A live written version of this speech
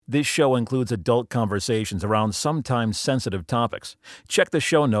This show includes adult conversations around sometimes sensitive topics. Check the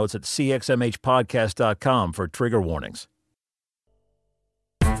show notes at cxmhpodcast.com for trigger warnings.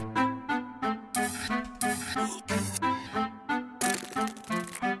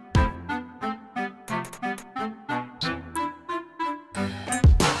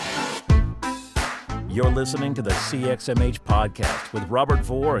 You're listening to the CXMH Podcast with Robert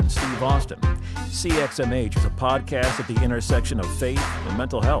Vore and Steve Austin. CXMH is a podcast at the intersection of faith and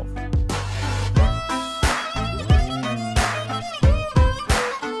mental health.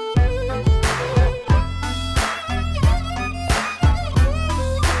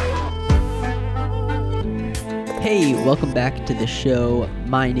 Hey, welcome back to the show.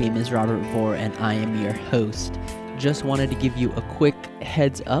 My name is Robert Vore and I am your host. Just wanted to give you a quick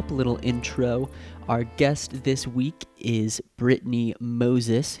heads up, little intro. Our guest this week is Brittney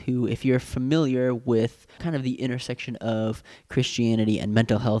Moses, who, if you're familiar with kind of the intersection of Christianity and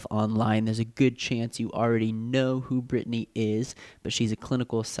mental health online, there's a good chance you already know who Brittney is, but she's a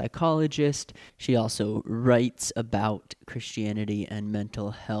clinical psychologist. She also writes about Christianity and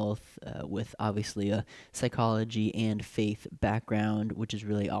mental health with obviously a psychology and faith background, which is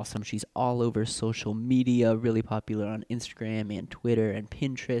really awesome. She's all over social media, really popular on Instagram and Twitter and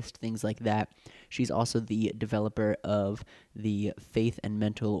Pinterest, things like that. She's also the developer of the Faith and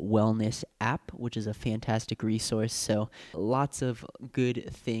Mental Wellness app, which is a fantastic resource. So lots of good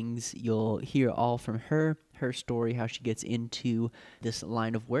things. You'll hear all from her story, how she gets into this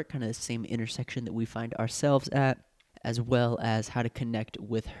line of work, kind of the same intersection that we find ourselves at, as well as how to connect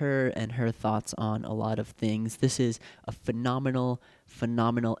with her and her thoughts on a lot of things. This is a phenomenal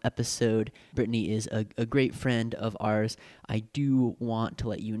episode. Brittney is a great friend of ours. I do want to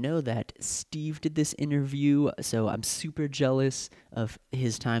let you know that Steve did this interview, so I'm super jealous of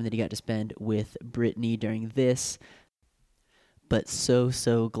his time that he got to spend with Brittney during this. But so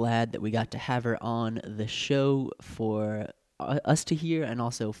glad that we got to have her on the show for us to hear and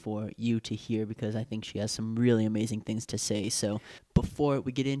also for you to hear, because I think she has some really amazing things to say. So before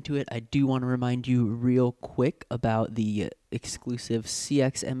we get into it, I do want to remind you real quick about the exclusive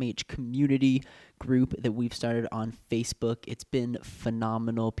CXMH community group that we've started on Facebook. It's been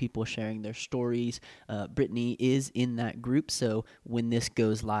phenomenal, people sharing their stories. Brittney is in that group, so when this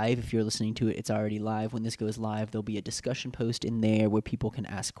goes live, if you're listening to it, it's already live. When this goes live, there'll be a discussion post in there where people can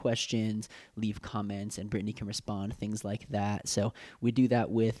ask questions, leave comments, and Brittney can respond, things like that. So we do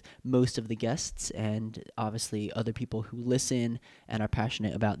that with most of the guests and obviously other people who listen and are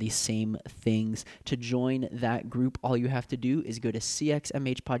passionate about these same things. To join that group, all you have to do is go to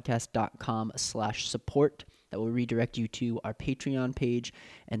cxmhpodcast.com/support. That will redirect you to our Patreon page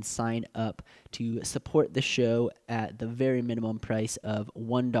and sign up to support the show at the very minimum price of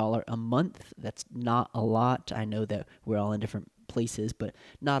 $1 a month. That's not a lot. I know that we're all in different places, but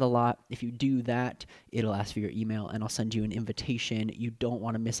not a lot. If you do that, it'll ask for your email and I'll send you an invitation. You don't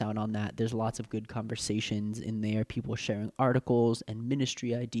want to miss out on that. There's lots of good conversations in there, people sharing articles and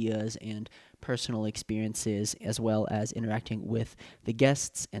ministry ideas and personal experiences, as well as interacting with the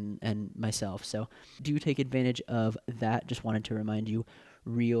guests and myself. So do take advantage of that. Just wanted to remind you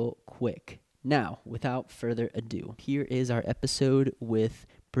real quick. Now, without further ado, here is our episode with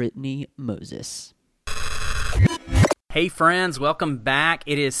Brittney Moses. Hey friends, welcome back.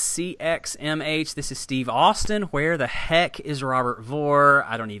 It is CXMH. This is Steve Austin. Where the heck is Robert Vore?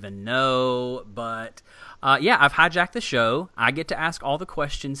 I don't even know, but yeah, I've hijacked the show. I get to ask all the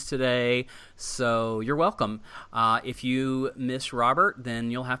questions today, so you're welcome. If you miss Robert,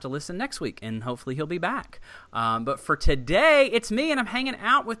 then you'll have to listen next week, and hopefully he'll be back. But for today, it's me, and I'm hanging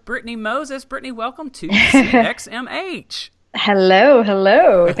out with Brittney Moses. Brittney, welcome to CXMH.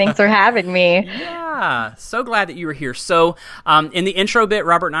 Hello. Thanks for having me. Yeah, so glad that you were here. So in the intro bit,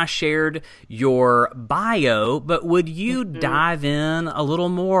 Robert and I shared your bio, but would you dive in a little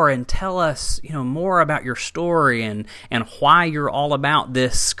more and tell us, more about your story and why you're all about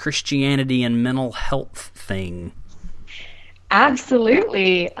this Christianity and mental health thing?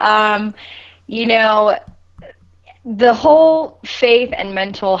 Absolutely. The whole faith and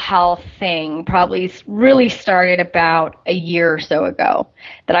mental health thing probably really started about a year or so ago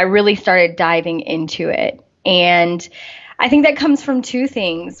that I really started diving into it. And I think that comes from two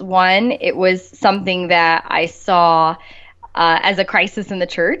things. One, it was something that I saw as a crisis in the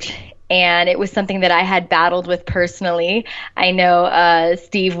church. And it was something that I had battled with personally. I know,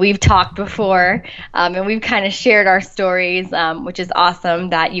 Steve, we've talked before, and we've kind of shared our stories, which is awesome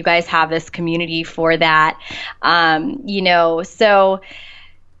that you guys have this community for that. So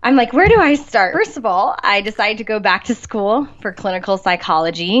I'm like, where do I start? First of all, I decided to go back to school for clinical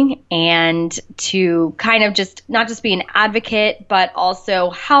psychology and to kind of just not just be an advocate, but also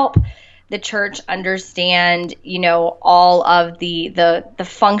help the church understand, all of the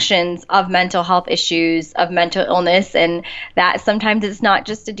functions of mental health issues, of mental illness, and that sometimes it's not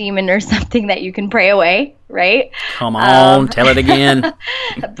just a demon or something that you can pray away, right? Come on, tell it again.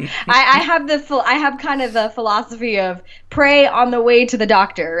 I have kind of the philosophy of pray on the way to the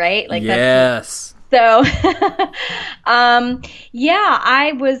doctor, right? Like yes. So,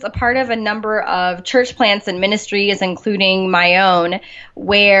 I was a part of a number of church plants and ministries, including my own,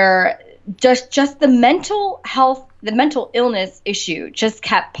 where just the mental health, the mental illness issue just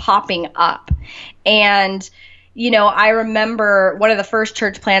kept popping up. And, I remember one of the first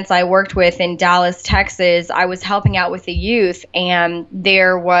church plants I worked with in Dallas, Texas, I was helping out with the youth, and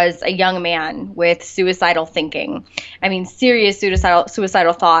there was a young man with suicidal thinking. I mean, serious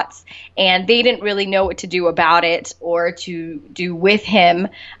suicidal thoughts. And they didn't really know what to do about it or to do with him.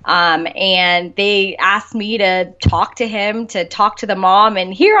 And they asked me to talk to him, to talk to the mom.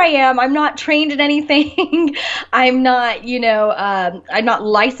 And here I am. I'm not trained in anything. I'm not, I'm not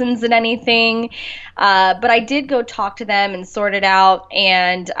licensed in anything. But I did go talk to them and sort it out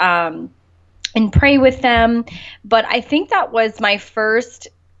and pray with them. But I think that was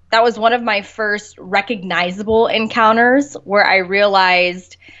one of my first recognizable encounters where I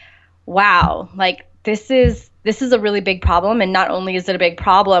realized, wow, like this is a really big problem. And not only is it a big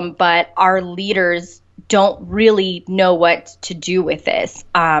problem, but our leaders don't really know what to do with this.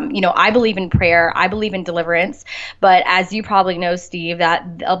 I believe in prayer. I believe in deliverance. But as you probably know, Steve,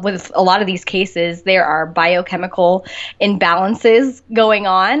 that with a lot of these cases, there are biochemical imbalances going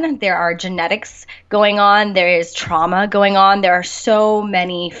on. There are genetics going on. There is trauma going on. There are so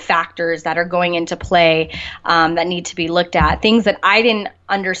many factors that are going into play that need to be looked at, things that I didn't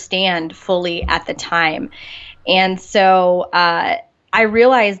understand fully at the time. And so I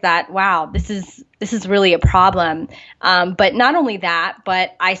realized that, wow, this is really a problem. But not only that,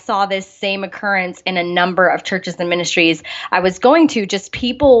 but I saw this same occurrence in a number of churches and ministries I was going to, just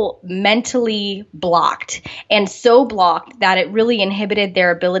people mentally blocked, and so blocked that it really inhibited their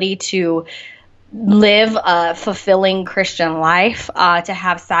ability to live a fulfilling Christian life, to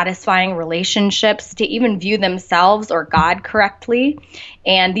have satisfying relationships, to even view themselves or God correctly.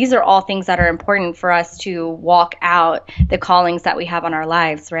 And these are all things that are important for us to walk out the callings that we have on our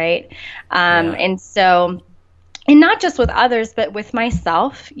lives, right? And so, and not just with others, but with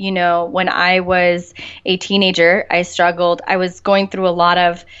myself. When I was a teenager, I struggled. I was going through a lot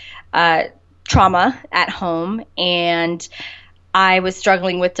of trauma at home, and I was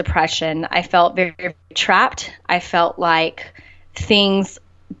struggling with depression. I felt very, very trapped. I felt like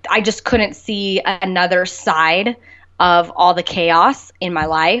I just couldn't see another side of all the chaos in my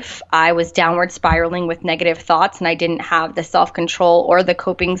life. I was downward spiraling with negative thoughts, and I didn't have the self-control or the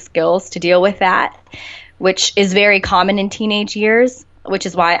coping skills to deal with that, which is very common in teenage years, which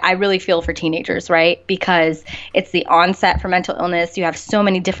is why I really feel for teenagers, right? Because it's the onset for mental illness. You have so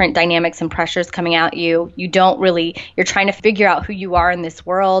many different dynamics and pressures coming at you. You're trying to figure out who you are in this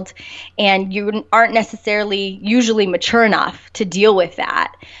world, and you aren't necessarily usually mature enough to deal with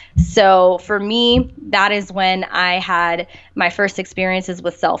that. So for me, that is when I had my first experiences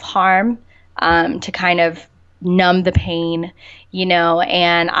with self-harm, to kind of numb the pain,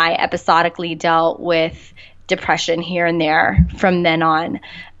 and I episodically dealt with depression here and there from then on.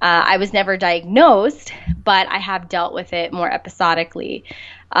 I was never diagnosed, but I have dealt with it more episodically.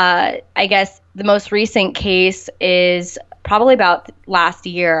 I guess the most recent case is probably about last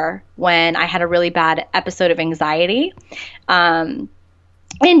year when I had a really bad episode of anxiety. I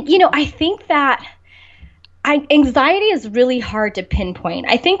think that anxiety is really hard to pinpoint.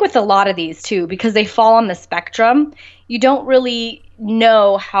 I think with a lot of these too, because they fall on the spectrum, you don't really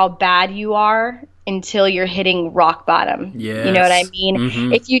know how bad you are until you're hitting rock bottom. Yes. You know what I mean?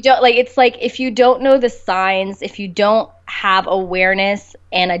 Mm-hmm. If you don't, it's like if you don't know the signs, if you don't have awareness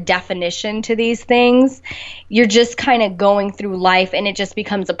and a definition to these things, you're just kind of going through life, and it just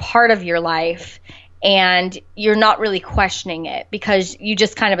becomes a part of your life. And you're not really questioning it because you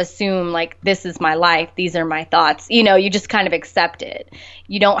just kind of assume, like, this is my life. These are my thoughts. You just kind of accept it.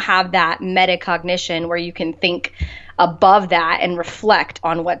 You don't have that metacognition where you can think above that and reflect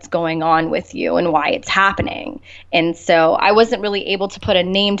on what's going on with you and why it's happening. And so I wasn't really able to put a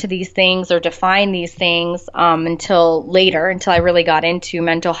name to these things or define these things until I really got into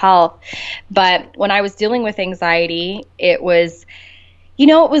mental health. But when I was dealing with anxiety, it was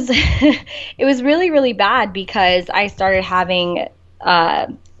it was really, really bad because I started having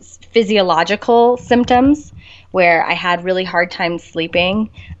physiological symptoms where I had really hard time sleeping,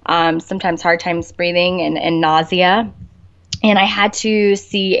 sometimes hard times breathing and nausea. And I had to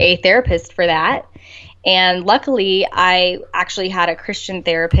see a therapist for that. And luckily, I actually had a Christian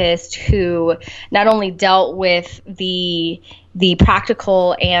therapist who not only dealt with the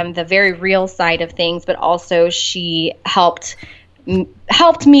practical and the very real side of things, but also she helped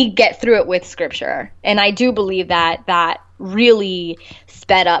me get through it with scripture. And I do believe that really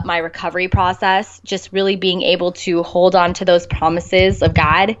sped up my recovery process, just really being able to hold on to those promises of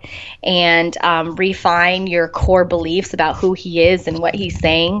God and refine your core beliefs about who he is and what he's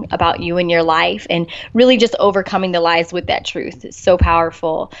saying about you and your life, and really just overcoming the lies with that truth. It's so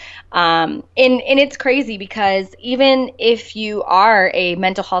powerful. And it's crazy because even if you are a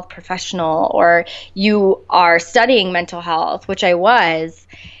mental health professional or you are studying mental health, which I was,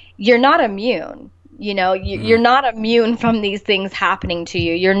 you're not immune. You're not immune from these things happening to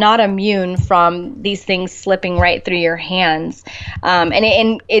you. You're not immune from these things slipping right through your hands.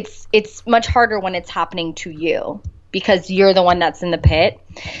 And it's much harder when it's happening to you because you're the one that's in the pit.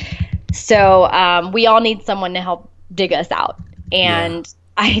 So we all need someone to help dig us out. And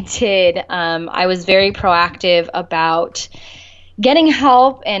I did. I was very proactive about getting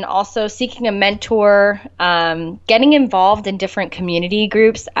help and also seeking a mentor, getting involved in different community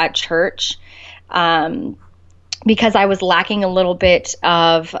groups at church. Because I was lacking a little bit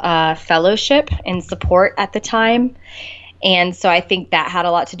of fellowship and support at the time. And so I think that had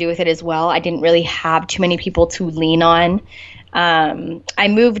a lot to do with it as well. I didn't really have too many people to lean on. I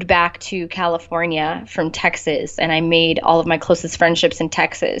moved back to California from Texas, and I made all of my closest friendships in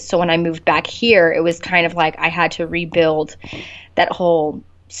Texas. So when I moved back here, it was kind of like I had to rebuild that whole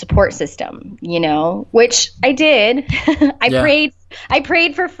support system, which I did. I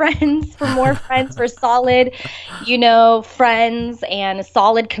prayed for friends, for more friends, for solid, friends and a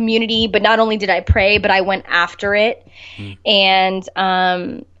solid community. But not only did I pray, but I went after it. And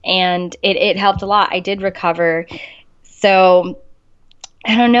it helped a lot. I did recover. So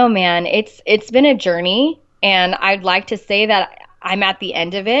I don't know, man, it's been a journey, and I'd like to say that I'm at the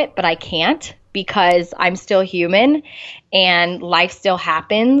end of it, but I can't, because I'm still human and life still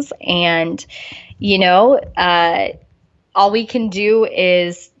happens. And, all we can do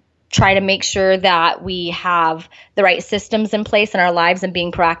is try to make sure that we have the right systems in place in our lives and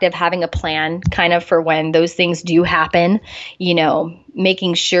being proactive, having a plan kind of for when those things do happen,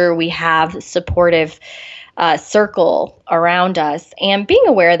 making sure we have supportive circle around us and being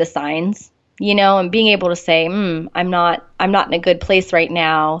aware of the signs, and being able to say, I'm not in a good place right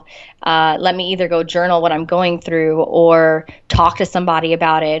now. Let me either go journal what I'm going through or talk to somebody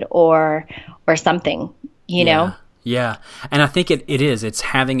about it or something, know? Yeah. And I think it's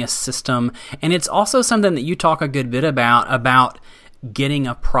having a system, and it's also something that you talk a good bit about getting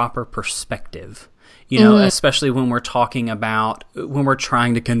a proper perspective. Especially when we're trying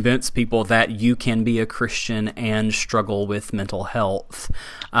to convince people that you can be a Christian and struggle with mental health.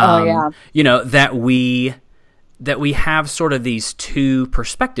 That we have sort of these two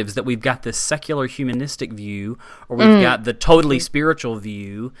perspectives, that we've got this secular humanistic view, or we've got the totally spiritual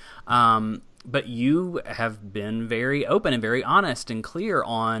view. But you have been very open and very honest and clear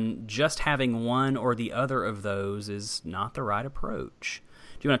on just having one or the other of those is not the right approach.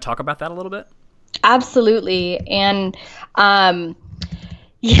 Do you want to talk about that a little bit? Absolutely. And I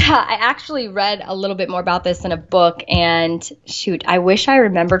actually read a little bit more about this in a book, and shoot, I wish I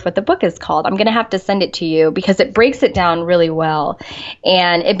remembered what the book is called. I'm going to have to send it to you because it breaks it down really well.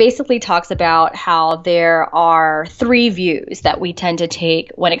 And it basically talks about how there are three views that we tend to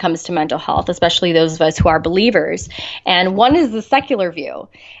take when it comes to mental health, especially those of us who are believers. And one is the secular view.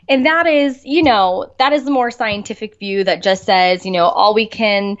 And that is the more scientific view that just says, all we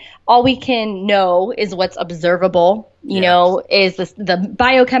can know is what's observable. Is the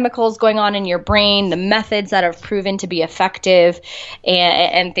biochemicals going on in your brain, the methods that have proven to be effective,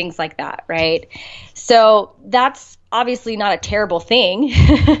 and things like that, right? So that's obviously not a terrible thing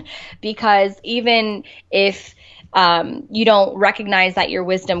because even if you don't recognize that your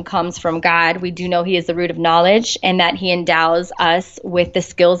wisdom comes from God, we do know he is the root of knowledge and that he endows us with the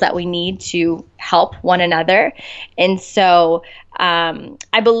skills that we need to help one another. And so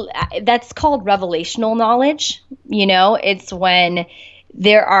I believe that's called revelational knowledge. It's when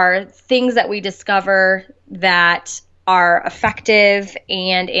there are things that we discover that are effective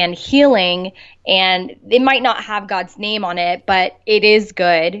and healing, and it might not have God's name on it, but it is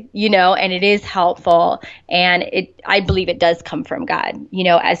good, and it is helpful, and I believe it does come from God,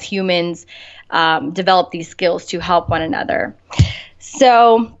 as humans develop these skills to help one another.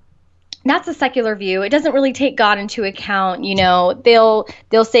 So that's a secular view. It doesn't really take God into account.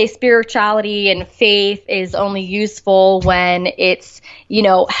 They'll say spirituality and faith is only useful when it's,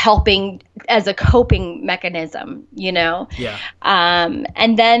 helping as a coping mechanism, Yeah.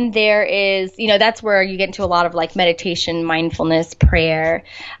 And then there is, that's where you get into a lot of like meditation, mindfulness, prayer.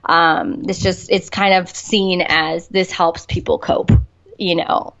 It's kind of seen as this helps people cope,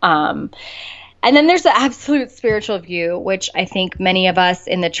 and then there's the absolute spiritual view, which I think many of us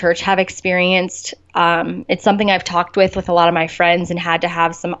in the church have experienced. It's something I've talked with a lot of my friends and had to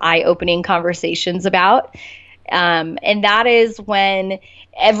have some eye-opening conversations about. And that is when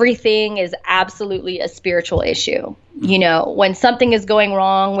everything is absolutely a spiritual issue. When something is going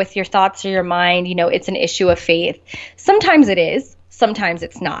wrong with your thoughts or your mind, it's an issue of faith. Sometimes it is, sometimes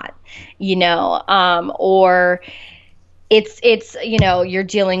it's not, or it's you're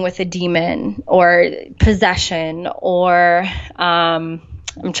dealing with a demon or possession or I'm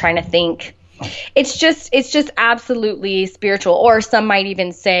trying to think. It's just absolutely spiritual. Or some might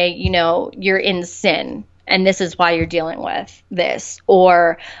even say, you're in sin and this is why you're dealing with this,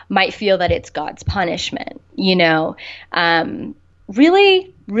 or might feel that it's God's punishment,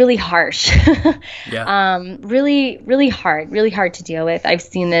 really, really harsh. Yeah. Really, really hard to deal with. I've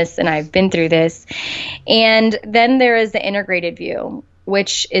seen this and I've been through this. And then there is the integrated view,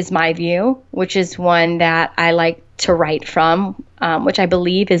 which is my view, which is one that I like to write from, which I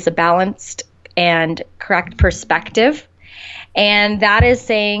believe is a balanced and correct perspective. And that is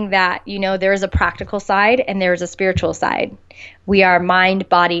saying that, there is a practical side and there is a spiritual side. We are mind,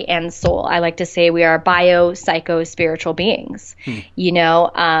 body, and soul. I like to say we are bio, psycho, spiritual beings. There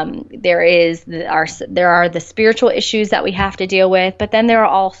are the spiritual issues that we have to deal with, but then there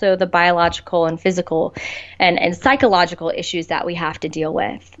are also the biological and physical and psychological issues that we have to deal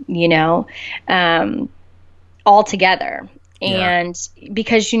with, all together. And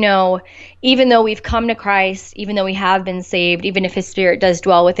because, even though we've come to Christ, even though we have been saved, even if his spirit does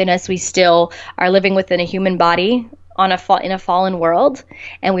dwell within us, we still are living within a human body in a fallen world,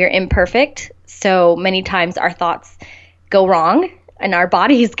 and we are imperfect. So many times our thoughts go wrong and our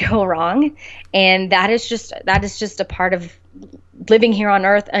bodies go wrong. And that is just a part of living here on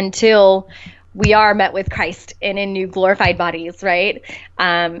earth until we are met with Christ and in new glorified bodies, right?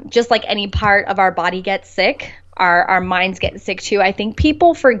 Just like any part of our body gets sick, our minds get sick too. I think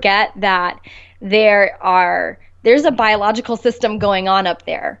people forget that there's a biological system going on up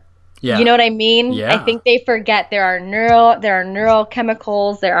there. Yeah. You know what I mean? Yeah. I think they forget there are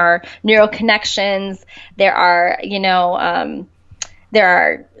neurochemicals, there are neural connections, there are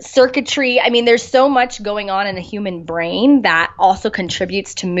circuitry. I mean, there's so much going on in the human brain that also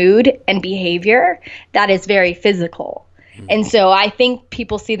contributes to mood and behavior that is very physical. And so I think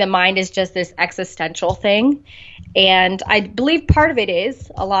people see the mind as just this existential thing. And I believe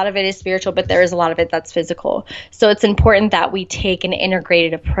a lot of it is spiritual, but there is a lot of it that's physical. So it's important that we take an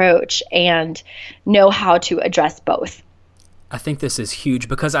integrated approach and know how to address both. I think this is huge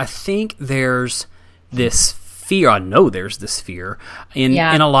because I think there's this fear. I know there's this fear in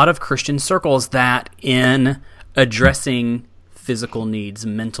a lot of Christian circles that in addressing physical needs,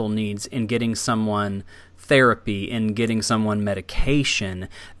 mental needs, in getting someone therapy, in getting someone medication,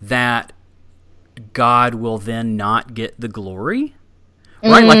 that God will then not get the glory.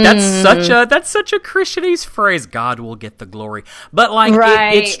 Right? Like that's such a Christianese phrase, God will get the glory. But like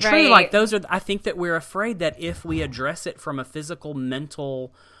it's true, right. Like I think that we're afraid that if we address it from a physical,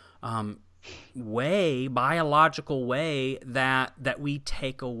 mental way, biological way, that we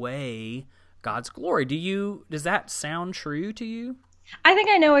take away God's glory. Does that sound true to you? I think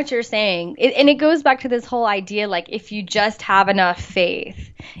I know what you're saying. And it goes back to this whole idea, like if you just have enough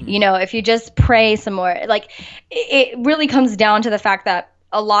faith, if you just pray some more, like it really comes down to the fact that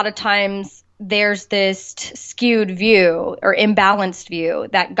a lot of times there's this skewed view or imbalanced view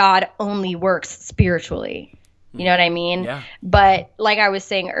that God only works spiritually. You know what I mean? Yeah. But like I was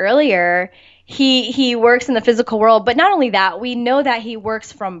saying earlier, he works in the physical world, but not only that, we know that he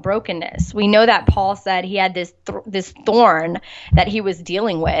works from brokenness. We know that Paul said he had this thorn that he was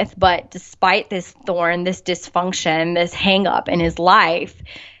dealing with, but despite this thorn, this dysfunction, this hang up in his life,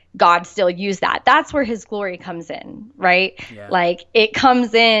 God still used that. That's where his glory comes in, right? Yeah. Like it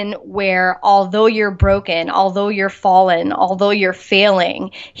comes in where although you're broken, although you're fallen, although you're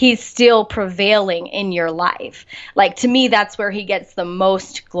failing, he's still prevailing in your life. Like to me, that's where he gets the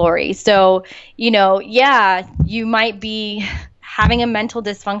most glory. So, you might be having a mental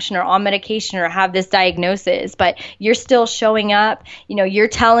dysfunction or on medication or have this diagnosis, but you're still showing up, you're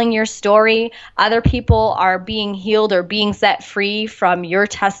telling your story. Other people are being healed or being set free from your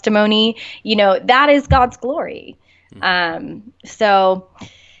testimony. That is God's glory. So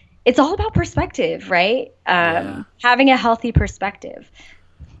it's all about perspective, right? Having a healthy perspective.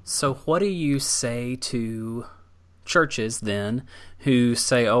 So what do you say to churches then who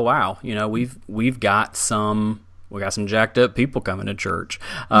say, "Oh wow, we've got some jacked up people coming to church.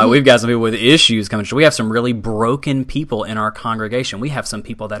 We've got some people with issues coming to church. We have some really broken people in our congregation. We have some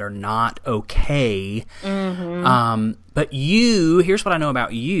people that are not okay." But here's what I know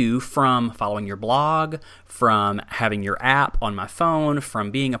about you from following your blog, from having your app on my phone,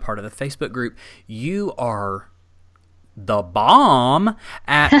 from being a part of the Facebook group. You are the bomb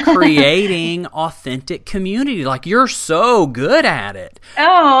at creating authentic community. Like, you're so good at it.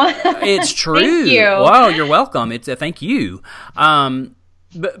 Oh, it's true. Thank you. Wow, you're welcome. It's a thank you.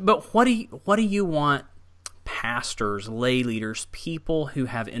 But what do you want pastors, lay leaders, people who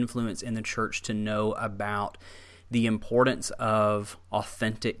have influence in the church to know about the importance of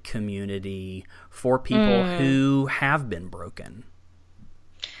authentic community for people who have been broken?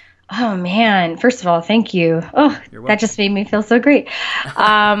 Oh man! First of all, thank you. Oh, that just made me feel so great.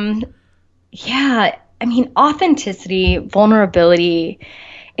 Yeah, I mean, authenticity, vulnerability,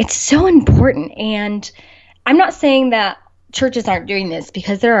 it's so important. And I'm not saying that churches aren't doing this,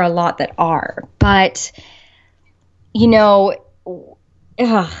 because there are a lot that are. But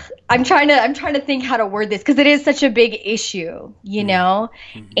I'm trying to think how to word this, because it is such a big issue,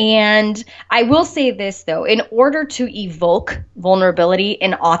 And I will say this, though: in order to evoke vulnerability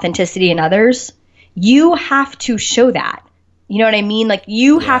and authenticity in others, you have to show that. You know what I mean? Like,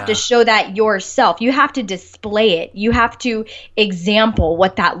 you have to show that yourself. You have to display it. You have to example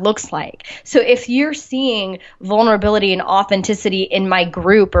what that looks like. So if you're seeing vulnerability and authenticity in my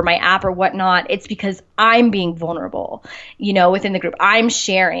group or my app or whatnot, it's because I'm being vulnerable, within the group. I'm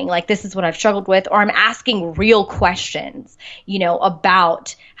sharing, like, this is what I've struggled with, or I'm asking real questions,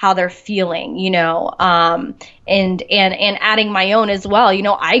 about how they're feeling, and adding my own as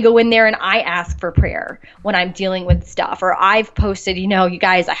well. I go in there and I ask for prayer when I'm dealing with stuff, or I've posted, you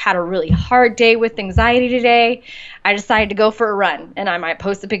guys, I had a really hard day with anxiety today. I decided to go for a run, and I might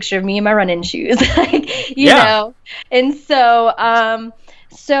post a picture of me in my running shoes, And so,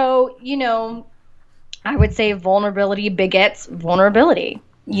 I would say vulnerability begets vulnerability,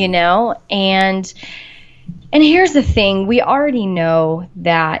 and here's the thing: we already know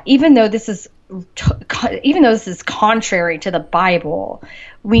that even though this is contrary to the Bible,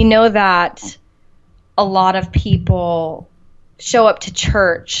 we know that a lot of people show up to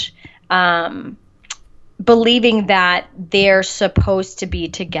church believing that they're supposed to be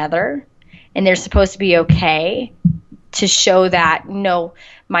together and they're supposed to be okay, to show that, no,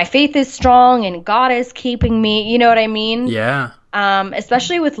 my faith is strong and God is keeping me. You know what I mean? Yeah.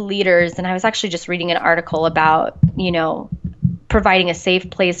 Especially with leaders. And I was actually just reading an article about, providing a safe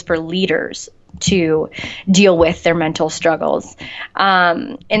place for leaders to deal with their mental struggles.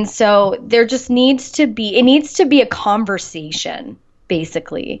 And so there just needs to be a conversation.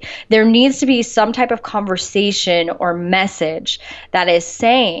 Basically, there needs to be some type of conversation or message that is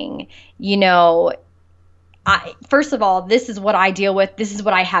saying, first of all, this is what I deal with. This is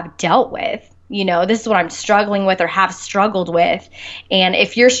what I have dealt with. This is what I'm struggling with or have struggled with. And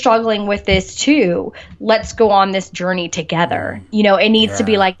if you're struggling with this too, let's go on this journey together. It needs to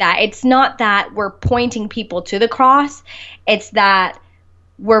be like that. It's not that we're pointing people to the cross. It's that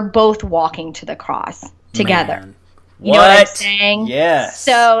we're both walking to the cross together. Man. You know what I'm saying? Yes.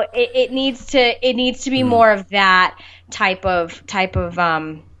 So it needs to be more of that type of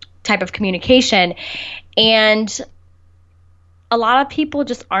communication. And a lot of people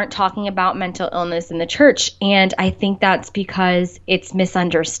just aren't talking about mental illness in the church, and I think that's because it's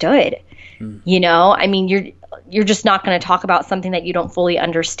misunderstood. I mean, you're just not going to talk about something that you don't fully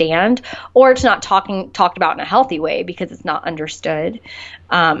understand, or it's not talked about in a healthy way because it's not understood.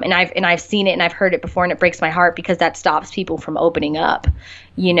 And I've seen it and I've heard it before, and it breaks my heart because that stops people from opening up.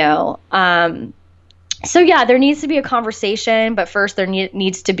 So yeah, there needs to be a conversation, but first there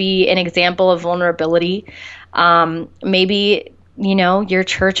needs to be an example of vulnerability. Maybe your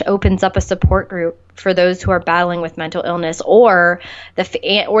church opens up a support group for those who are battling with mental illness, or the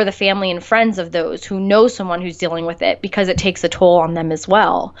family and friends of those who know someone who's dealing with it, because it takes a toll on them as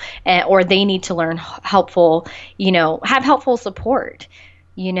well, or they need to learn have helpful support.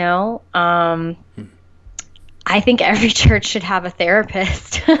 I think every church should have a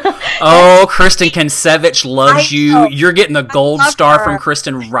therapist. Oh, Kristen Kinsevich loves you. You're getting the gold star from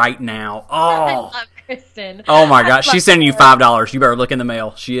Kristen right now. Oh, I love Kristen. Oh my gosh, she's sending you $5. You better look in the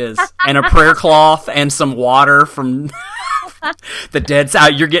mail. She is, and a prayer cloth and some water from The dead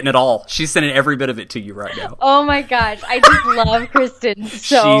side. You're getting it all. She's sending every bit of it to you right now. Oh my gosh, I just love Kristen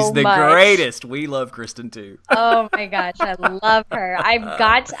so much. She's the greatest. We love Kristen too. Oh my gosh, I love her.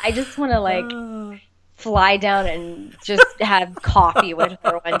 I just want to fly down and just have coffee with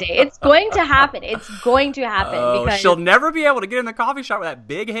her one day. It's going to happen. It's going to happen. Oh, because she'll never be able to get in the coffee shop with that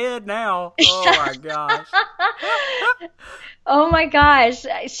big head now. Oh my gosh. Oh my gosh.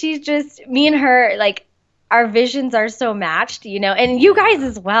 She's just, me and her, like, our visions are so matched, and you guys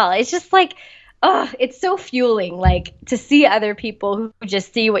as well. It's just like, it's so fueling, like, to see other people who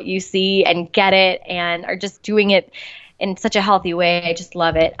just see what you see and get it and are just doing it in such a healthy way. I just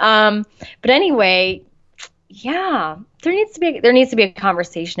love it. But anyway, yeah, there needs to be a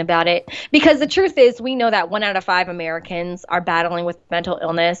conversation about it, because the truth is, we know that 1 out of 5 Americans are battling with mental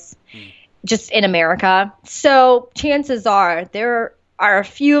illness just in America. So chances are there are a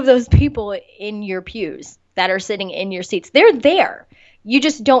few of those people in your pews that are sitting in your seats. They're there. You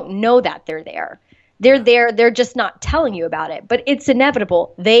just don't know that they're there. They're there. They're just not telling you about it, but it's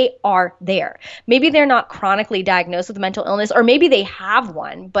inevitable. They are there. Maybe they're not chronically diagnosed with mental illness, or maybe they have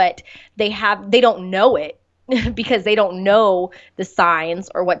one, but they don't know it because they don't know the signs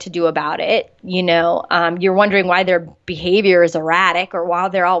or what to do about it. You're wondering why their behavior is erratic, or why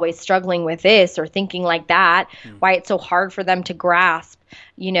they're always struggling with this or thinking like that, why it's so hard for them to grasp,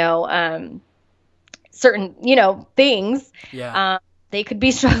 certain, things. Yeah. They could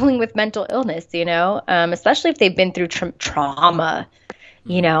be struggling with mental illness, especially if they've been through trauma.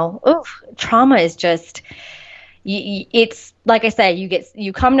 Trauma is just, it's like I said,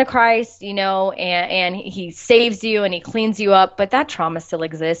 you come to Christ, and he saves you and he cleans you up, but that trauma still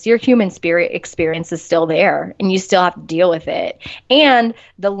exists. Your human spirit experience is still there, and you still have to deal with it. And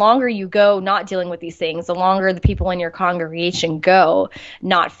the longer you go not dealing with these things, the longer the people in your congregation go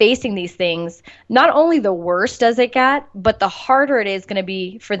not facing these things, not only the worse does it get, but the harder it is going to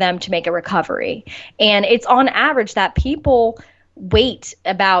be for them to make a recovery. And it's on average that people wait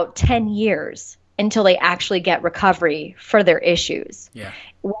about 10 years until they actually get recovery for their issues. Yeah.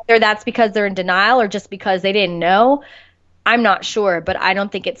 Whether that's because they're in denial or just because they didn't know, I'm not sure, but I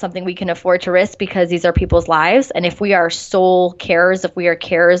don't think it's something we can afford to risk, because these are people's lives. And if we are soul carers, if we are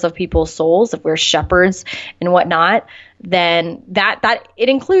carers of people's souls, if we're shepherds and whatnot, then that it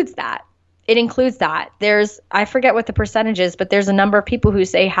includes that. It includes that. I forget what the percentage is, but there's a number of people who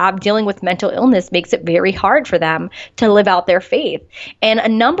say dealing with mental illness makes it very hard for them to live out their faith. And a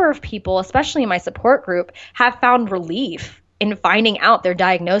number of people, especially in my support group, have found relief in finding out their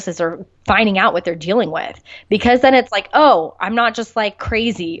diagnosis or finding out what they're dealing with, because then it's like, oh, I'm not just like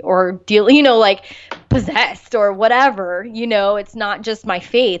crazy or like possessed or whatever, it's not just my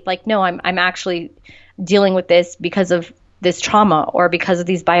faith. Like, no, I'm actually dealing with this because of this trauma or because of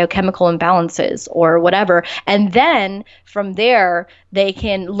these biochemical imbalances or whatever. And then from there, they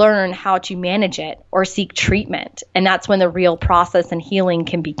can learn how to manage it or seek treatment. And that's when the real process and healing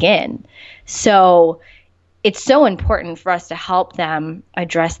can begin. So it's so important for us to help them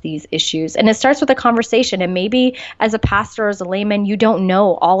address these issues. And it starts with a conversation. And maybe as a pastor or as a layman, you don't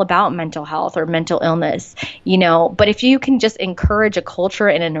know all about mental health or mental illness, but if you can just encourage a culture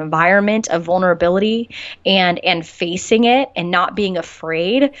and an environment of vulnerability and facing it and not being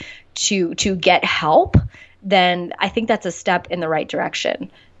afraid to get help, then I think that's a step in the right direction.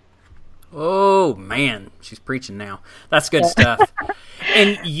 Oh, man, she's preaching now. That's good stuff.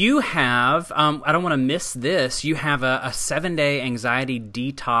 And you have, I don't want to miss this, you have a 7-day anxiety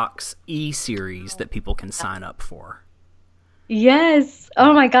detox e-series that people can sign up for. Yes.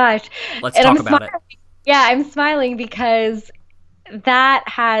 Oh, my gosh. Let's talk about it. Yeah, I'm smiling because that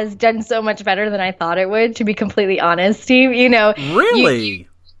has done so much better than I thought it would, to be completely honest, Steve. Really?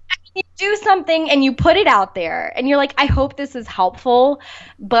 You do something and you put it out there and you're like, I hope this is helpful,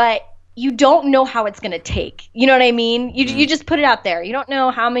 but you don't know how it's going to take. You know what I mean? You just put it out there. You don't know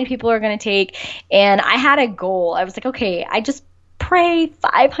how many people are going to take. And I had a goal. I was like, okay, I just pray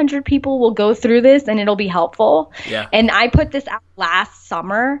 500 people will go through this and it'll be helpful. Yeah. And I put this out last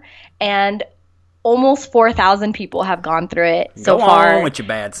summer, and almost 4,000 people have gone through it so far. Go on with your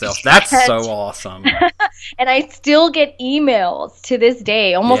bad self. That's so awesome. And I still get emails to this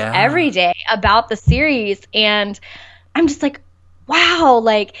day, almost every day, about the series. And I'm just like, wow,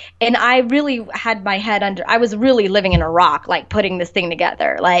 and I really had my head I was really living in a rock, putting this thing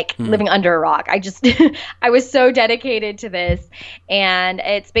together, living under a rock. I was so dedicated to this. And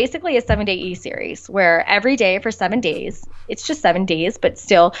it's basically a 7-day e-series where every day for 7 days, it's just 7 days, but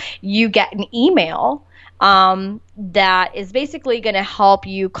still you get an email that is basically going to help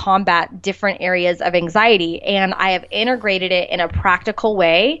you combat different areas of anxiety. And I have integrated it in a practical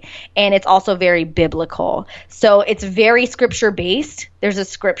way, and it's also very biblical. So it's very scripture based. There's a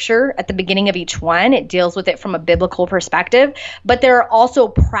scripture at the beginning of each one. It deals with it from a biblical perspective, but there are also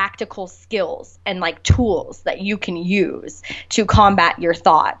practical skills and like tools that you can use to combat your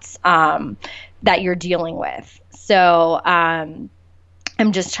thoughts that you're dealing with. So I'm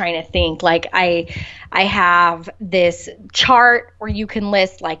just trying to think, like I have this chart where you can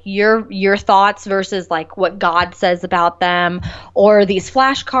list like your thoughts versus like what God says about them, or these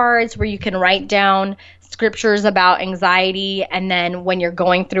flashcards where you can write down scriptures about anxiety, and then when you're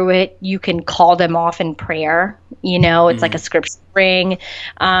going through it, you can call them off in prayer. It's like a scripture ring.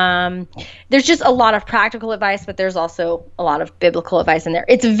 There's just a lot of practical advice, but there's also a lot of biblical advice in there.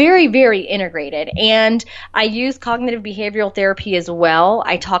 It's very, very integrated. And I use cognitive behavioral therapy as well.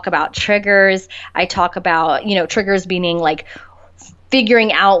 I talk about triggers. I talk about, triggers meaning like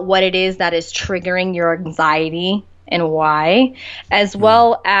figuring out what it is that is triggering your anxiety and why, as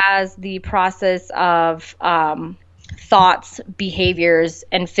well as the process of thoughts, behaviors,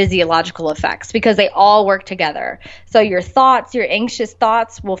 and physiological effects, because they all work together. So your thoughts, your anxious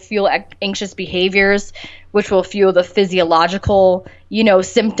thoughts will fuel anxious behaviors, which will fuel the physiological,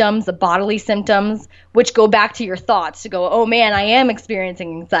 symptoms, the bodily symptoms, which go back to your thoughts to go, oh man, I am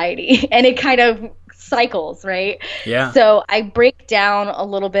experiencing anxiety. And it kind of cycles, right? Yeah. So I break down a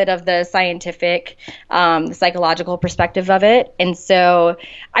little bit of the scientific, the psychological perspective of it. And so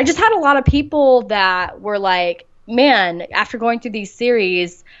I just had a lot of people that were like, man, after going through these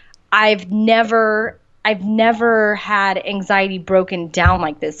series, I've never had anxiety broken down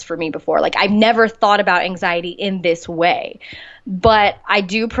like this for me before. Like I've never thought about anxiety in this way, but I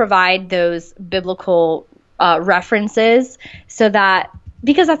do provide those biblical references so that,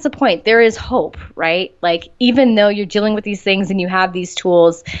 because that's the point, there is hope, right? Like even though you're dealing with these things and you have these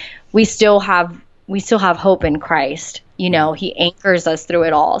tools, we still have hope in Christ. He anchors us through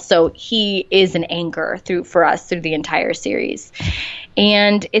it all. So he is an anchor for us through the entire series.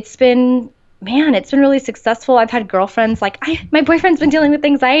 And it's been really successful. I've had girlfriends like, my boyfriend's been dealing with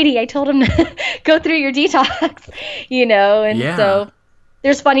anxiety. I told him to go through your detox, and so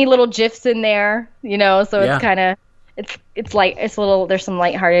there's funny little GIFs in there, so it's kind of, there's some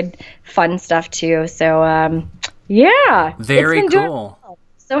lighthearted fun stuff too. So, very cool.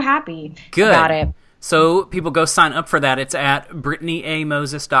 So happy about it. So people go sign up for that. It's at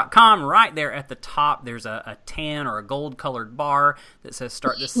BrittneyAMoses.com. Right there at the top, there's a tan or a gold-colored bar that says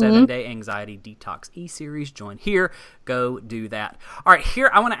Start the 7-Day Anxiety Detox E-Series. Join here. Go do that. All right,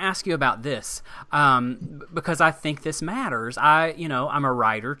 here I want to ask you about this because I think this matters. I'm a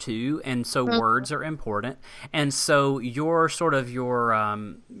writer too, and so words are important. And so your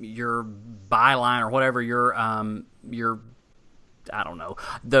byline or whatever your I don't know,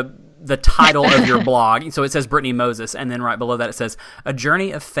 the title of your blog. So it says Brittney Moses, and then right below that it says A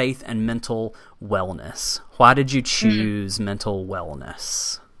Journey of Faith and Mental Wellness. Why did you choose mental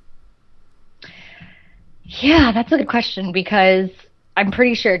wellness? Yeah, that's a good question, because I'm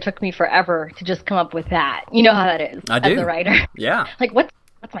pretty sure it took me forever to just come up with that. You know how that is I do. As a writer. Yeah. Like, what's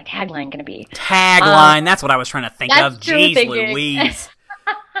my tagline going to be? Tagline, that's what I was trying to think of. Jeez thinking. Louise.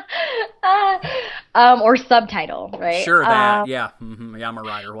 Or subtitle, right? Sure, that. Yeah. Mm-hmm. Yeah, I'm a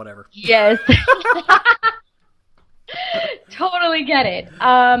writer, whatever. Yes. Totally get it.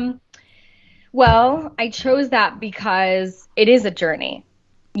 Well, I chose that because it is a journey.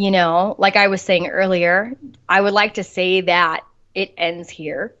 Like I was saying earlier, I would like to say that it ends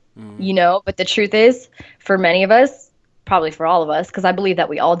here, but the truth is, for many of us, probably for all of us, because I believe that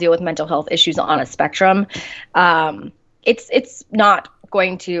we all deal with mental health issues on a spectrum, it's not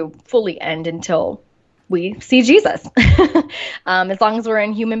going to fully end until we see Jesus. As long as we're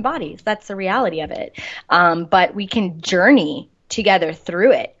in human bodies, that's the reality of it. But we can journey together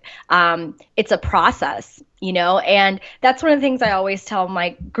through it. It's a process, and that's one of the things I always tell my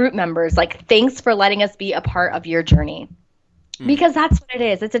group members, like, thanks for letting us be a part of your journey. Because that's what it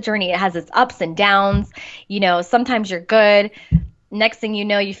is. It's a journey. It has its ups and downs. Sometimes you're good. Next thing you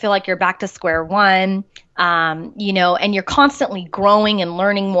know, you feel like you're back to square one. And you're constantly growing and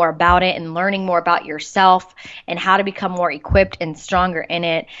learning more about it and learning more about yourself and how to become more equipped and stronger in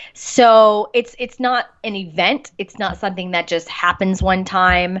it. So it's not an event. It's not something that just happens one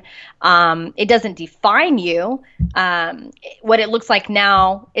time. It doesn't define you. What it looks like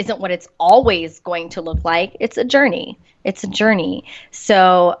now isn't what it's always going to look like. It's a journey. It's a journey.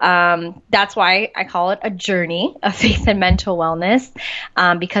 So that's why I call it a journey of faith and mental wellness,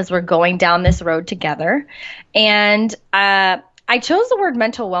 because we're going down this road together. And I I chose the word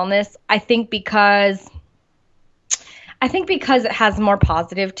mental wellness, I think because it has a more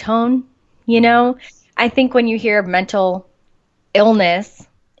positive tone, you know? I think when you hear mental illness,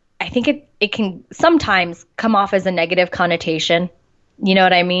 I think it can sometimes come off as a negative connotation. You know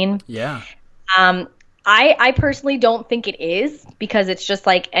what I mean? Yeah. I personally don't think it is, because it's just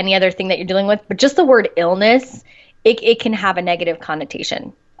like any other thing that you're dealing with. But just the word illness, it can have a negative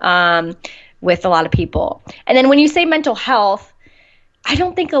connotation with a lot of people. And then when you say mental health, I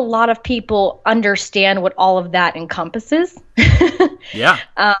don't think a lot of people understand what all of that encompasses. Yeah.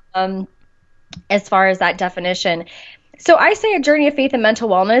 As far as that definition. So I say a journey of faith and mental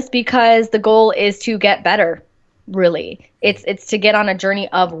wellness because the goal is to get better, really. It's to get on a journey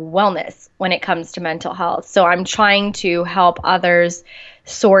of wellness when it comes to mental health. So I'm trying to help others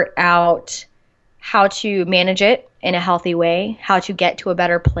sort out how to manage it in a healthy way, how to get to a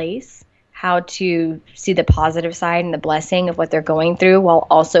better place, how to see the positive side and the blessing of what they're going through while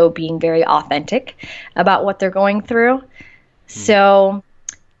also being very authentic about what they're going through. So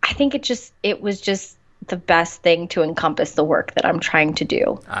I think it was just the best thing to encompass the work that I'm trying to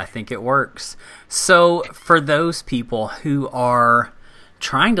do. I think it works. So for those people who are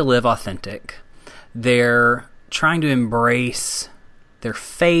trying to live authentic, they're trying to embrace their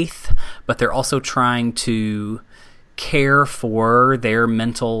faith, but they're also trying to care for their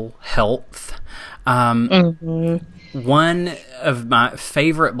mental health. One of my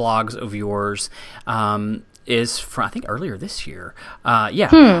favorite blogs of yours is from, I think, earlier this year.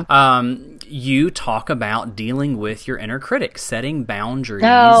 You talk about dealing with your inner critic, setting boundaries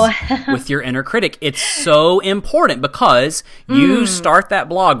with your inner critic. It's so important because you start that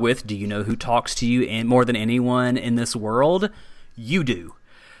blog with, do you know who talks to you more than anyone in this world? You do.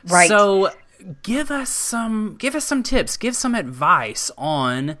 Right. So give us some tips, give some advice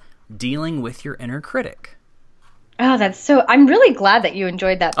on dealing with your inner critic. Oh, I'm really glad that you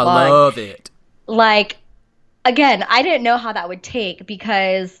enjoyed that blog. I love it. Like, again, I didn't know how that would take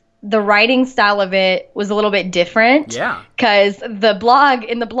because the writing style of it was a little bit different. Yeah. Because in the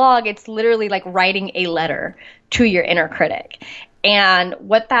blog, it's literally like writing a letter to your inner critic. And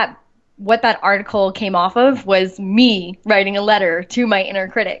what that article came off of was me writing a letter to my inner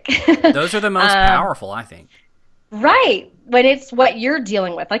critic. Those are the most powerful, I think. Right. When it's what you're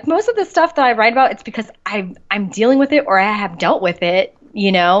dealing with. Like most of the stuff that I write about, it's because I'm dealing with it or I have dealt with it,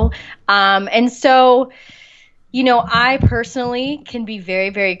 you know? And so, you know, I personally can be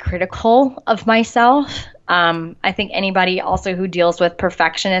very, very critical of myself. I think anybody also who deals with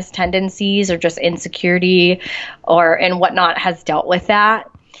perfectionist tendencies or just insecurity and whatnot has dealt with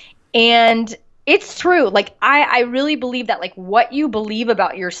that. And it's true. Like, I really believe that, like, what you believe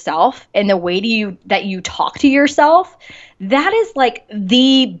about yourself and the way that you talk to yourself, that is, like,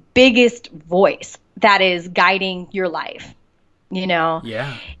 the biggest voice that is guiding your life, you know?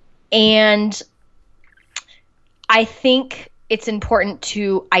 Yeah. And I think it's important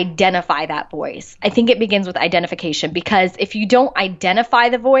to identify that voice. I think it begins with identification, because if you don't identify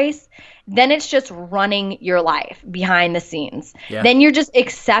the voice, then it's just running your life behind the scenes. Yeah. Then you're just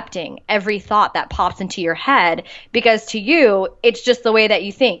accepting every thought that pops into your head, because to you, it's just the way that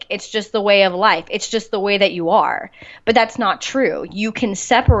you think. It's just the way of life. It's just the way that you are. But that's not true. You can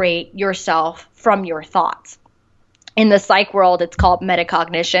separate yourself from your thoughts. In the psych world, it's called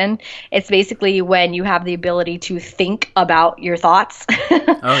metacognition. It's basically when you have the ability to think about your thoughts.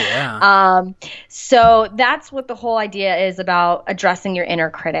 Oh, yeah. So that's what the whole idea is about, addressing your inner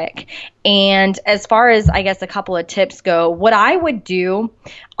critic. And as far as, I guess, a couple of tips go, what I would do,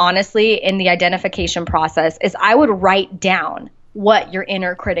 honestly, in the identification process is I would write down what your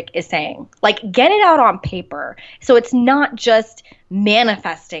inner critic is saying. Like, get it out on paper. So it's not just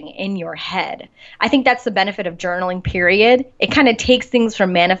manifesting in your head. I think that's the benefit of journaling, period. It kind of takes things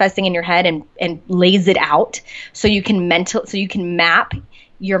from manifesting in your head and lays it out so you can map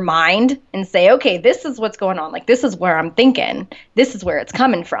your mind and say, okay, this is what's going on. Like, this is where I'm thinking. This is where it's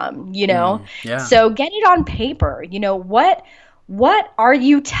coming from, you know? Yeah. So get it on paper. You know, what are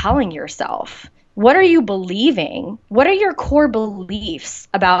you telling yourself? What are you believing? What are your core beliefs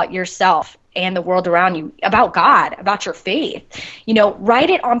about yourself and the world around you, about God, about your faith? You know, write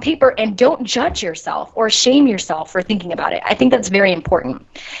it on paper and don't judge yourself or shame yourself for thinking about it. I think that's very important.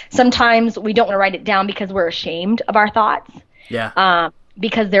 Sometimes we don't want to write it down because we're ashamed of our thoughts. Yeah.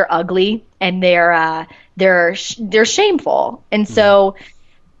 Because they're ugly and they're shameful. And so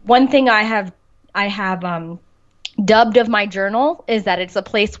one thing I have dubbed of my journal is that it's a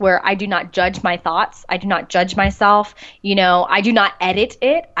place where I do not judge my thoughts. I do not judge myself. You know, I do not edit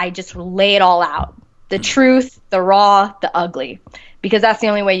it. I just lay it all out. The truth, the raw, the ugly. because that's the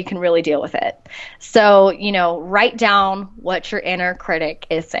only way you can really deal with it. So, write down what your inner critic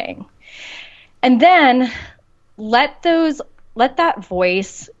is saying. And then let that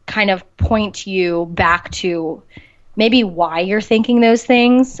voice kind of point you back to maybe why you're thinking those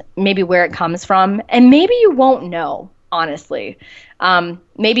things, maybe where it comes from, and maybe you won't know, honestly.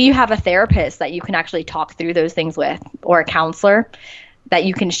 Maybe you have a therapist that you can actually talk through those things with, or a counselor that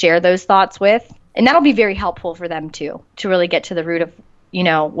you can share those thoughts with, and that'll be very helpful for them too, to really get to the root of,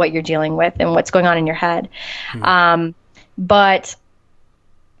 what you're dealing with and what's going on in your head.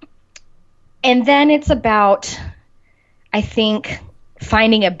 And then it's about, I think,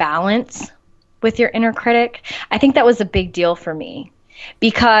 finding a balance with your inner critic. I think that was a big deal for me,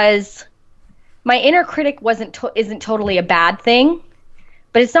 because my inner critic isn't totally a bad thing,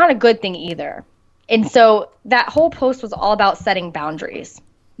 but it's not a good thing either. And so that whole post was all about setting boundaries,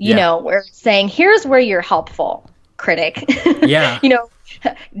 where it's saying, here's where you're helpful, critic. Yeah.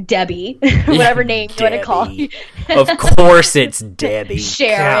 Debbie, whatever name you want to call. Of course it's Debbie.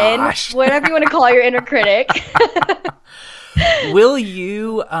 Sharon, Gosh. Whatever you want to call your inner critic. Will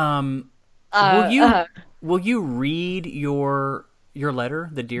you will you read your letter,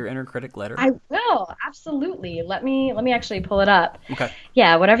 the Dear Inner Critic letter? I will, absolutely. Let me actually pull it up. Okay.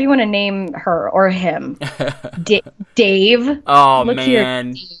 Yeah, whatever you want to name her or him. Dave. Oh, Look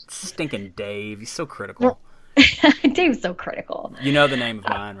man. Here. Stinking Dave. He's so critical. Dave's so critical. You know the name of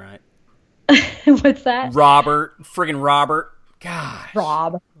mine, right? What's that? Robert. Friggin' Robert. Gosh.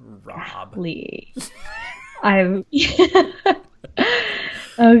 Rob. Lee.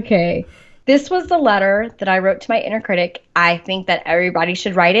 Okay. This was the letter that I wrote to my inner critic. I think that everybody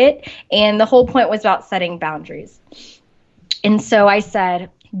should write it. And the whole point was about setting boundaries. And so I said,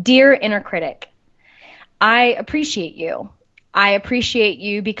 Dear inner critic, I appreciate you. I appreciate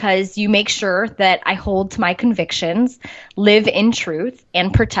you because you make sure that I hold to my convictions, live in truth,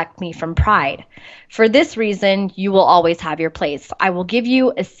 and protect me from pride. For this reason, you will always have your place. I will give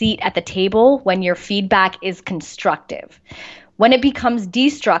you a seat at the table when your feedback is constructive. When it becomes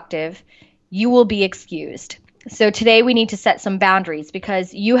destructive, you will be excused. So today we need to set some boundaries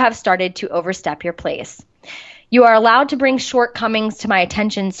because you have started to overstep your place. You are allowed to bring shortcomings to my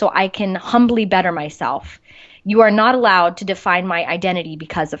attention so I can humbly better myself. You are not allowed to define my identity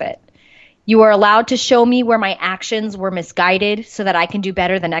because of it. You are allowed to show me where my actions were misguided so that I can do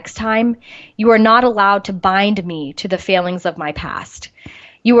better the next time. You are not allowed to bind me to the failings of my past.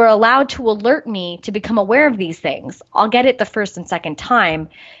 You are allowed to alert me to become aware of these things. I'll get it the first and second time.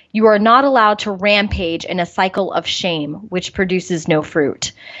 You are not allowed to rampage in a cycle of shame, which produces no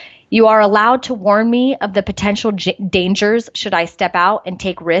fruit. You are allowed to warn me of the potential dangers should I step out and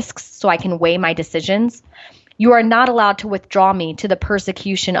take risks so I can weigh my decisions. You are not allowed to withdraw me to the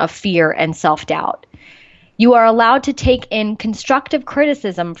persecution of fear and self-doubt. You are allowed to take in constructive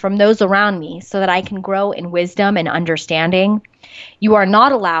criticism from those around me so that I can grow in wisdom and understanding. You are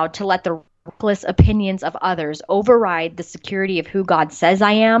not allowed to let the reckless opinions of others override the security of who God says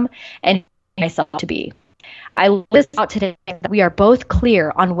I am and myself to be. I list out today that we are both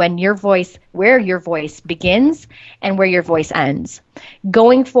clear on where your voice begins and where your voice ends.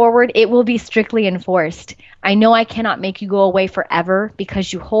 Going forward, it will be strictly enforced. I know I cannot make you go away forever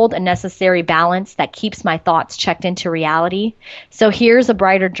because you hold a necessary balance that keeps my thoughts checked into reality. So here's a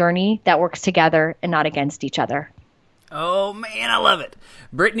brighter journey that works together and not against each other. Oh, man, I love it.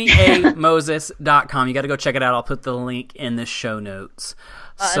 BrittneyAMoses.com. You got to go check it out. I'll put the link in the show notes.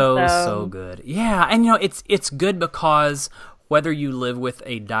 So good. Yeah, and it's good because whether you live with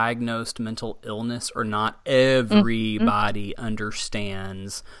a diagnosed mental illness or not, everybody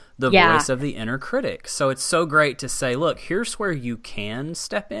understands the voice of the inner critic. So it's so great to say, look, here's where you can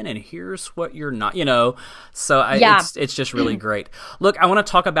step in and here's what you're not, So it's just really great. Look, I want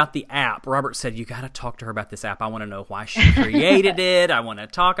to talk about the app. Robert said, you got to talk to her about this app. I want to know why she created it. I want to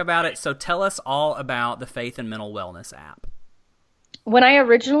talk about it. So tell us all about the Faith and Mental Wellness app. When I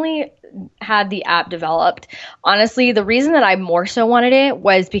originally had the app developed, honestly, the reason that I more so wanted it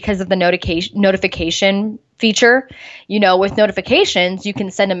was because of the notification feature. With notifications, you can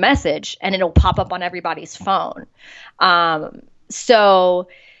send a message and it'll pop up on everybody's phone. So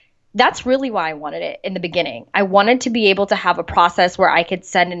that's really why I wanted it in the beginning. I wanted to be able to have a process where I could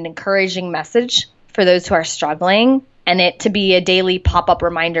send an encouraging message for those who are struggling, and it to be a daily pop-up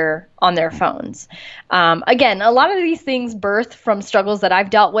reminder on their phones. Again, a lot of these things birth from struggles that I've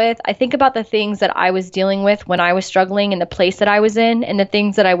dealt with. I think about the things that I was dealing with when I was struggling and the place that I was in and the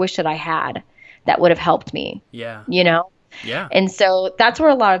things that I wish that I had that would have helped me. Yeah. Yeah. And so that's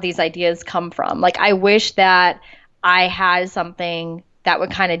where a lot of these ideas come from. Like, I wish that I had something that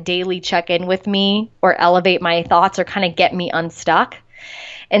would kind of daily check in with me or elevate my thoughts or kind of get me unstuck.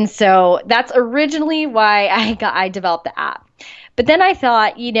 And so that's originally why I developed the app. But then I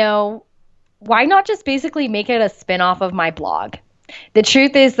thought, why not just basically make it a spinoff of my blog? The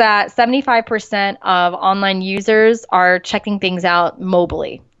truth is that 75% of online users are checking things out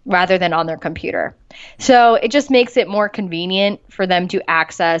mobily rather than on their computer. So it just makes it more convenient for them to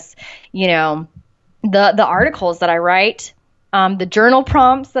access, the articles that I write, the journal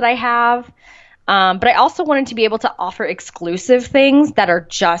prompts that I have. But I also wanted to be able to offer exclusive things that are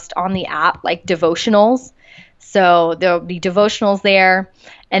just on the app, like devotionals. So there'll be devotionals there.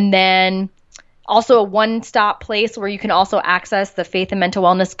 And then also a one-stop place where you can also access the Faith and Mental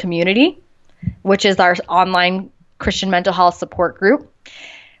Wellness community, which is our online Christian mental health support group.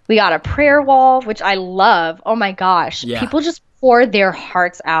 We got a prayer wall, which I love. Oh my gosh. Yeah. People just pour their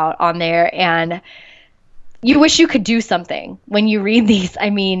hearts out on there, and you wish you could do something when you read these.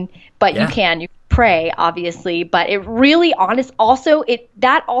 But you can. You pray, obviously, but it really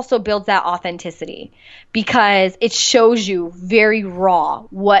that also builds that authenticity, because it shows you very raw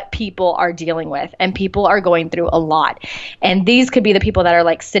what people are dealing with, and people are going through a lot. And these could be the people that are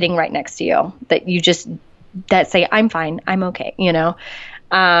like sitting right next to you that say, I'm fine, I'm okay,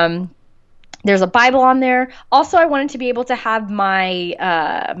 There's a Bible on there. Also, I wanted to be able to have my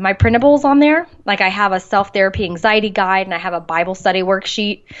my printables on there. Like I have a self-therapy anxiety guide, and I have a Bible study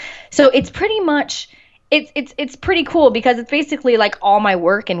worksheet. So it's pretty much it's pretty cool, because it's basically like all my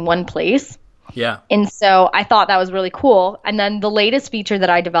work in one place. Yeah. And so I thought that was really cool. And then the latest feature that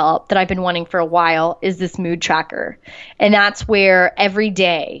I developed that I've been wanting for a while is this mood tracker. And that's where every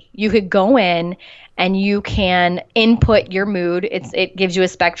day you could go in and you can input your mood. It gives you a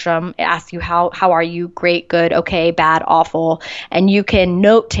spectrum. It asks you how are you? Great, good, okay, bad, awful. And you can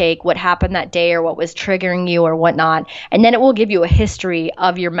note take what happened that day or what was triggering you or whatnot. And then it will give you a history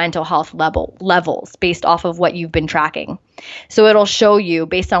of your mental health levels based off of what you've been tracking. So it'll show you,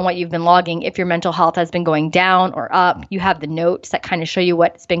 based on what you've been logging, if your mental health has been going down or up. You have the notes that kind of show you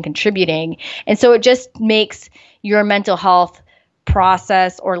what's been contributing. And so it just makes your mental health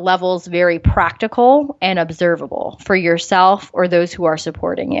process or levels very practical and observable for yourself or those who are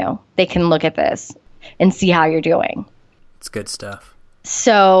supporting you. They can look at this and see how you're doing. It's good stuff.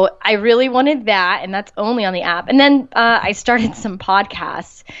 So I really wanted that, and that's only on the app. And then I started some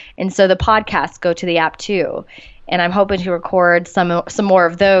podcasts, and so the podcasts go to the app too. And I'm hoping to record some more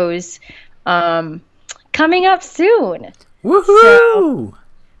of those coming up soon. Woohoo!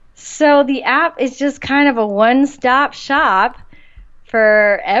 So the app is just kind of a one-stop shop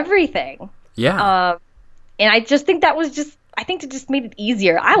for everything. Yeah. And I just think I think it just made it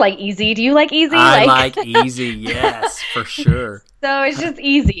easier. I like easy. Do you like easy? I like easy, yes, for sure. So it's just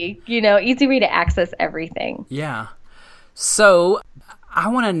easy, easy way to access everything. Yeah. So I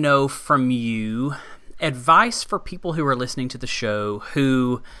want to know from you advice for people who are listening to the show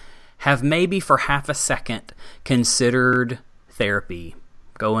who have maybe for half a second considered therapy,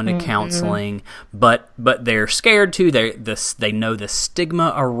 going to counseling, but they're scared to. They know the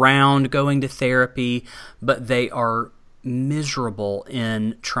stigma around going to therapy, but they are miserable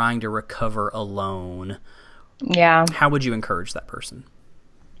in trying to recover alone. Yeah. How would you encourage that person?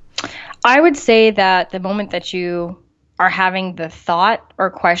 I would say that the moment that you are having the thought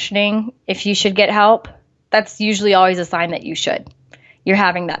or questioning if you should get help, that's usually always a sign that you should. You're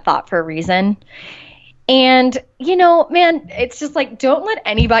having that thought for a reason. And, man, it's just like, don't let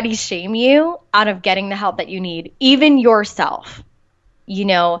anybody shame you out of getting the help that you need, even yourself.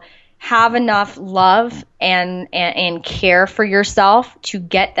 Have enough love and care for yourself to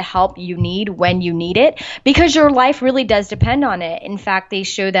get the help you need when you need it, because your life really does depend on it. In fact, they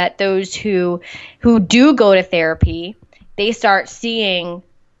show that those who do go to therapy, they start seeing,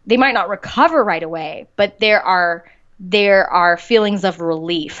 they might not recover right away, but there are feelings of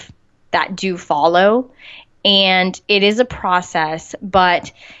relief that do follow. And it is a process,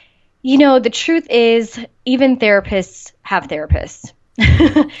 but the truth is, even therapists have therapists.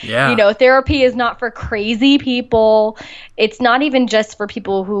 Yeah. Therapy is not for crazy people. It's not even just for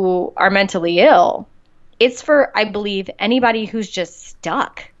people who are mentally ill. It's for, I believe, anybody who's just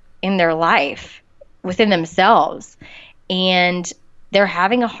stuck in their life within themselves, and they're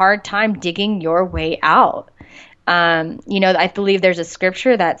having a hard time digging your way out. I believe there's a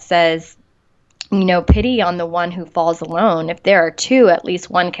scripture that says, pity on the one who falls alone. If there are two, at least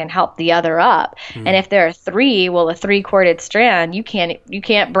one can help the other up. And if there are three, well, a three-corded strand, you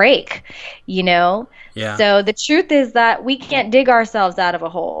can't break, Yeah. So the truth is that we can't dig ourselves out of a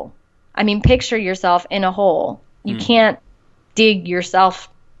hole. Picture yourself in a hole. You can't dig yourself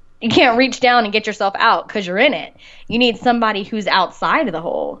You can't reach down and get yourself out because you're in it. You need somebody who's outside of the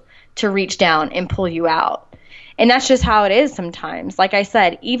hole to reach down and pull you out. And that's just how it is sometimes. Like I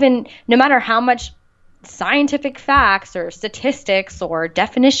said, even no matter how much scientific facts or statistics or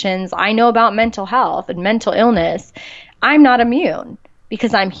definitions I know about mental health and mental illness, I'm not immune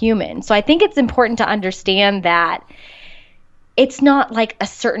because I'm human. So I think it's important to understand that it's not like a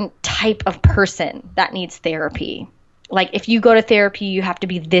certain type of person that needs therapy. Like if you go to therapy, you have to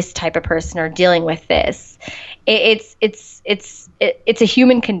be this type of person or dealing with this. It's a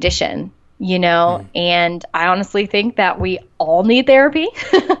human condition, you know, and I honestly think that we all need therapy.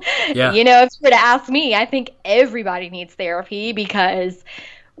 Yeah. You know, if you were to ask me, I think everybody needs therapy because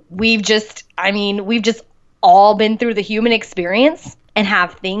we've just all been through the human experience and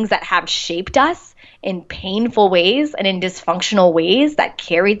have things that have shaped us in painful ways and in dysfunctional ways that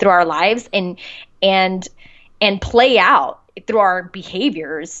carry through our lives and play out through our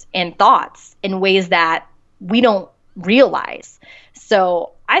behaviors and thoughts in ways that we don't realize.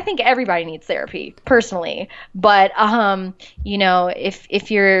 So I think everybody needs therapy personally, but you know,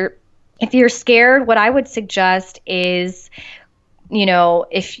 if you're scared, what I would suggest is, you know,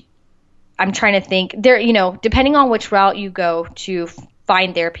 if I'm trying to think there, you know, depending on which route you go to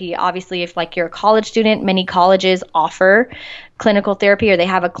find therapy, obviously if like you're a college student, many colleges offer clinical therapy or they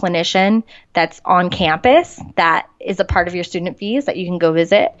have a clinician that's on campus that is a part of your student fees that you can go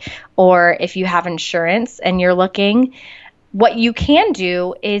visit. Or if you have insurance and you're looking, what you can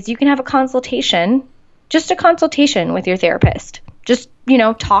do is you can have a consultation, just a consultation with your therapist. Just, you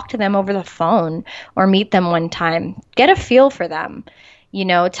know, talk to them over the phone or meet them one time. Get a feel for them. You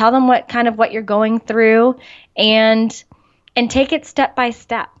know, tell them what you're going through and take it step by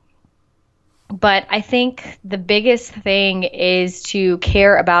step. But I think the biggest thing is to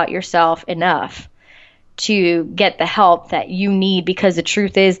care about yourself enough to get the help that you need, because the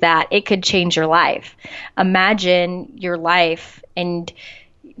truth is that it could change your life. Imagine your life and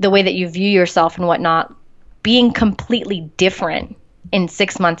the way that you view yourself and whatnot being completely different in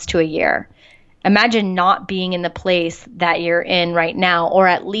 6 months to a year. Imagine not being in the place that you're in right now, or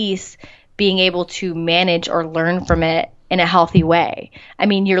at least being able to manage or learn from it in a healthy way. I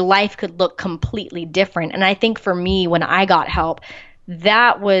mean, your life could look completely different. And I think for me, when I got help,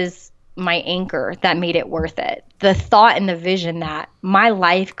 that was my anchor that made it worth it. The thought and the vision that my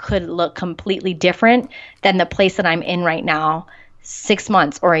life could look completely different than the place that I'm in right now 6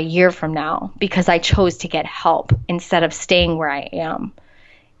 months or a year from now, because I chose to get help instead of staying where I am.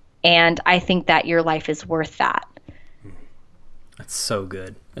 And I think that your life is worth that. That's so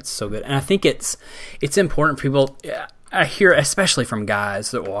good. That's so good. And I think it's important for people. I hear, especially from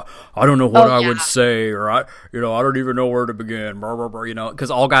guys, that, well, I don't know what I would say, or I don't even know where to begin, blah, blah, blah, you know, because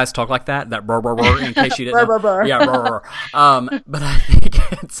all guys talk like that blah, blah, blah, in case you didn't know. Yeah, blah, blah, blah. But I think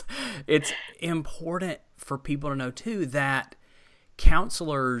it's important for people to know too that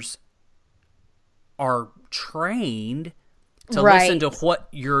counselors are trained to listen to what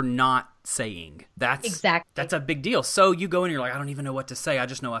you're not saying. That's a big deal. So you go and you're like, I don't even know what to say. I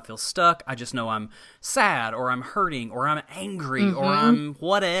just know I feel stuck. I just know I'm sad, or I'm hurting, or I'm angry, or I'm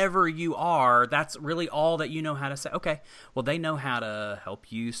whatever you are. That's really all that you know how to say. Okay, well, they know how to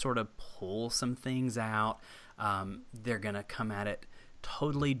help you sort of pull some things out. They're going to come at it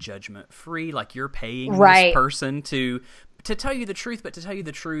totally judgment-free, like you're paying this person to tell you the truth, but to tell you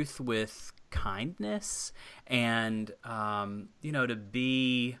the truth with kindness and, to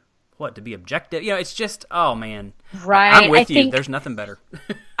be objective. It's just, oh man, I'm with you. There's nothing better.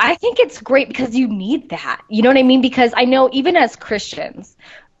 I think it's great because you need that. You know what I mean? Because I know even as Christians,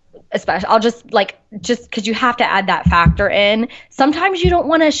 especially, I'll just because you have to add that factor in. Sometimes you don't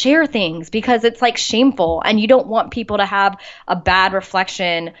want to share things because it's like shameful, and you don't want people to have a bad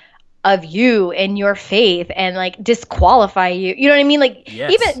reflection of you and your faith and like disqualify you. You know what I mean? Like,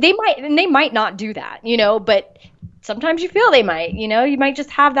 yes. Even they might not do that, but sometimes you feel they might, you might just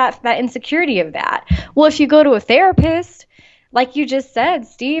have that insecurity of that. Well, if you go to a therapist, like you just said,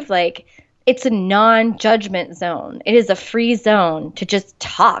 Steve, like it's a non-judgment zone. It is a free zone to just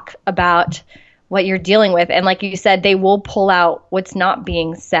talk about what you're dealing with. And like you said, they will pull out what's not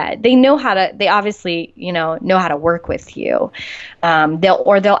being said. They obviously, know how to work with you.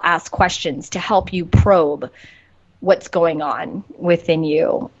 They'll ask questions to help you probe what's going on within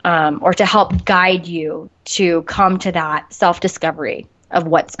you, or to help guide you to come to that self-discovery of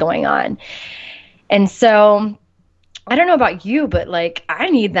what's going on. And so I don't know about you, but like I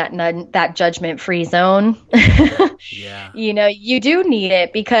need that judgment-free zone. Yeah. You do need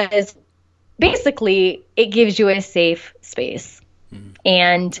it because basically it gives you a safe space.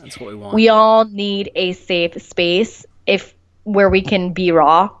 And that's what we want. We all need a safe space where we can be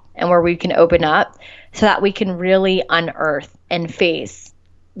raw and where we can open up so that we can really unearth and face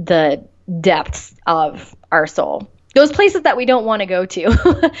the depths of our soul. Those places that we don't want to go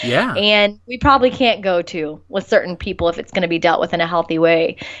to. Yeah. And we probably can't go to with certain people if it's going to be dealt with in a healthy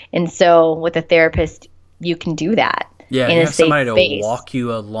way. And so with a therapist, you can do that. Yeah, in you a have somebody safe to space. walk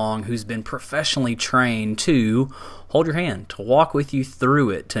you along who's been professionally trained to hold your hand, to walk with you through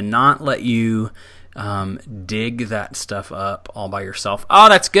it, to not let you dig that stuff up all by yourself. Oh,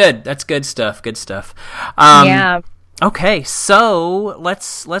 that's good. That's good stuff. Good stuff. Yeah. Okay, so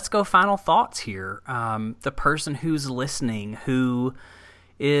let's go final thoughts here. The person who's listening who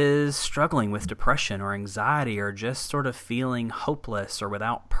is struggling with depression or anxiety or just sort of feeling hopeless or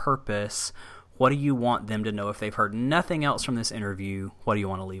without purpose, what do you want them to know? If they've heard nothing else from this interview, what do you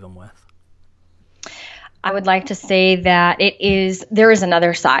want to leave them with? I would like to say that there is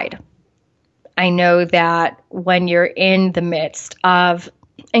another side. I know that when you're in the midst of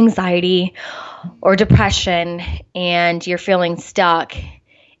anxiety or depression and you're feeling stuck,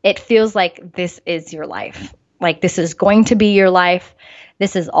 it feels like this is your life. Like this is going to be your life.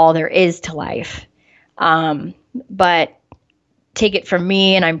 This is all there is to life. But take it from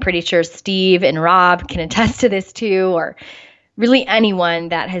me, and I'm pretty sure Steve and Rob can attest to this too, or really anyone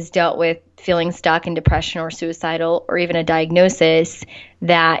that has dealt with feeling stuck in depression or suicidal or even a diagnosis,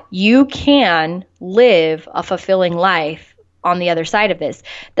 that you can live a fulfilling life on the other side of this.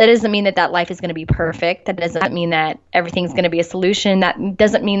 That doesn't mean that life is going to be perfect. That doesn't mean that everything's going to be a solution. That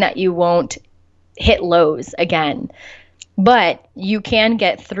doesn't mean that you won't hit lows again. But you can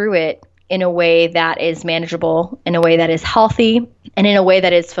get through it in a way that is manageable, in a way that is healthy, and in a way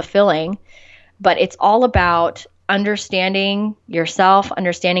that is fulfilling. But it's all about understanding yourself,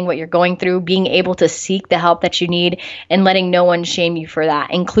 understanding what you're going through, being able to seek the help that you need, and letting no one shame you for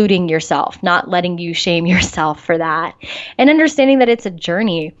that, including yourself, not letting you shame yourself for that, and understanding that it's a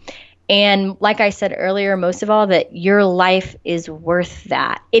journey. And like I said earlier, most of all, that your life is worth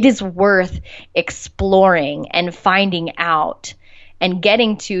that. It is worth exploring and finding out and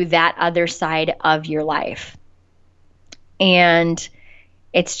getting to that other side of your life. And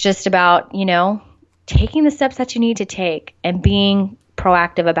it's just about, taking the steps that you need to take and being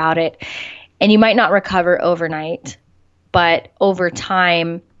proactive about it. And you might not recover overnight, but over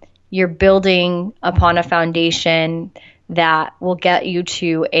time, you're building upon a foundation that will get you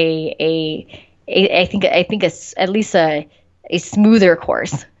to I think at least a smoother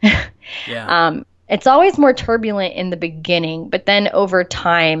course. Yeah. It's always more turbulent in the beginning, but then over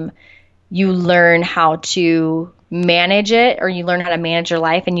time, you learn how to manage it, or you learn how to manage your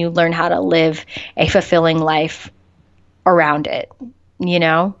life, and you learn how to live a fulfilling life around it,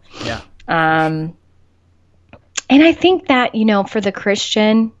 Yeah. And I think that, for the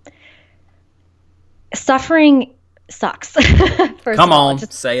Christian, suffering sucks. First Come of all, on,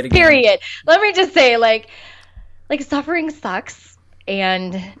 just say it again. period. Let me just say, like suffering sucks.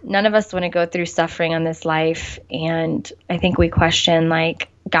 And none of us want to go through suffering on this life. And I think we question,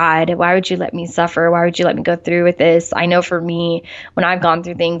 God, why would you let me suffer? Why would you let me go through with this? I know for me, when I've gone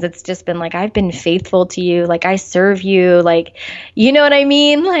through things, it's just been I've been faithful to you. I serve you. You know what I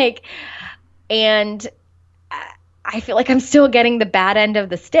mean? And I feel like I'm still getting the bad end of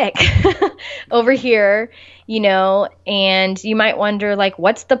the stick over here, and you might wonder,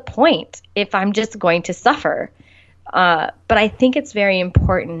 what's the point if I'm just going to suffer? But I think it's very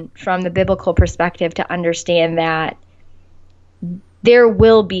important from the biblical perspective to understand that there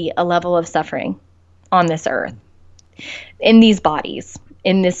will be a level of suffering on this earth, in these bodies,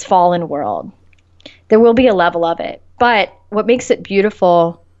 in this fallen world. There will be a level of it. But what makes it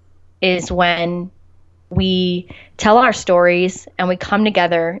beautiful is when we tell our stories and we come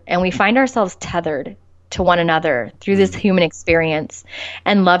together and we find ourselves tethered to one another through this human experience,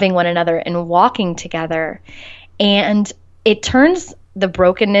 and loving one another and walking together. And it turns the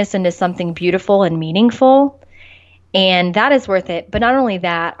brokenness into something beautiful and meaningful. And that is worth it. But not only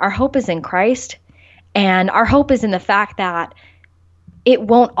that, our hope is in Christ. And our hope is in the fact that it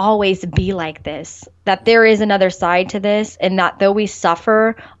won't always be like this, that there is another side to this, and that though we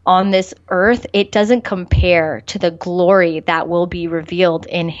suffer on this earth, it doesn't compare to the glory that will be revealed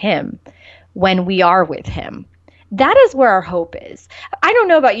in Him when we are with Him. That is where our hope is. I don't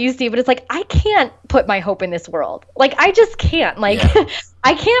know about you, Steve, but it's I can't put my hope in this world. I just can't. Yeah.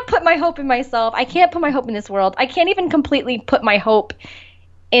 I can't put my hope in myself. I can't put my hope in this world. I can't even completely put my hope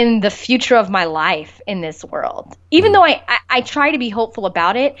in the future of my life in this world. Even though I try to be hopeful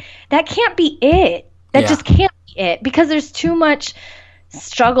about it, that can't be it. That just can't be it, because there's too much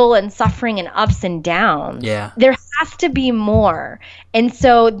struggle and suffering and ups and downs. Yeah. There has to be more. And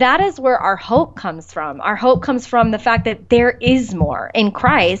so that is where our hope comes from. Our hope comes from the fact that there is more in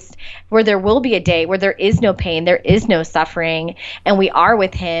Christ, where there will be a day where there is no pain, there is no suffering, and we are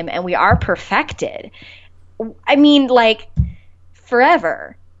with him and we are perfected. I mean, like,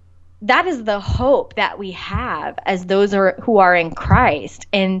 forever. That is the hope that we have as those who are in Christ.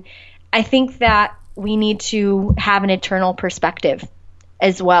 And I think that we need to have an eternal perspective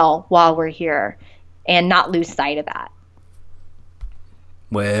as well while we're here and not lose sight of that.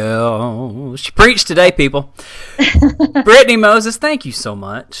 Well, she preached today, people. Brittney Moses, thank you so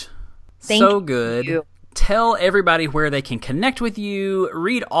much. So good. You. Tell everybody where they can connect with you,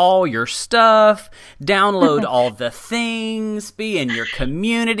 read all your stuff, download all the things, be in your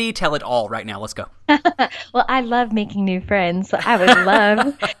community. Tell it all right now. Let's go. Well, I love making new friends, so I would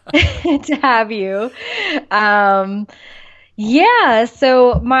love to have you. Yeah,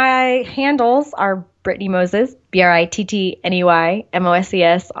 so my handles are Brittney Moses,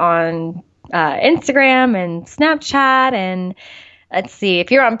 BrittneyMoses on Instagram and Snapchat. And let's see,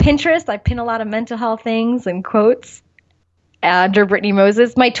 if you're on Pinterest, I pin a lot of mental health things and quotes under Brittney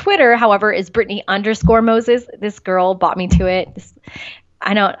Moses. My Twitter, however, is Brittney_Moses. This girl bought me to it.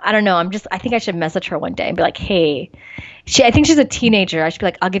 I don't know. I think I should message her one day and be like, hey, I think she's a teenager. I should be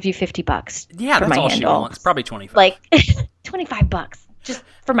like, I'll give you $50. Yeah, for that's my all handle. she wants. Probably 25. Like $25 just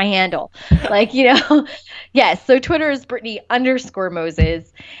for my handle. Like, you know, yes. So Twitter is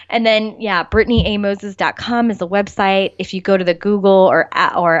Brittney_Moses. And then, yeah, BrittneyAMoses.com is the website. If you go to the Google or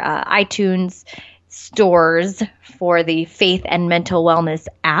iTunes stores for the Faith and Mental Wellness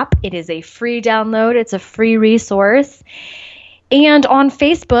app, it is a free download. It's a free resource. And on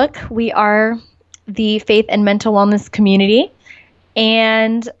Facebook, we are the Faith and Mental Wellness community.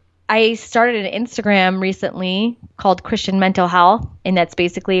 And I started an Instagram recently called Christian Mental Health. And that's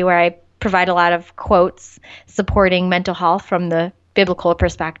basically where I provide a lot of quotes supporting mental health from the biblical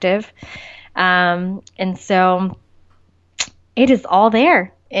perspective. And so it is all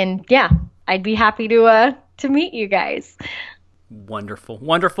there. And yeah, I'd be happy to meet you guys. Wonderful,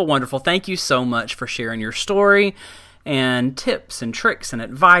 wonderful, wonderful. Thank you so much for sharing your story and tips and tricks and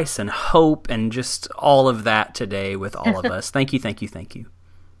advice and hope and just all of that today with all of us. Thank you, thank you, thank you.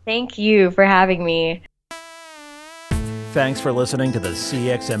 Thank you for having me. Thanks for listening to the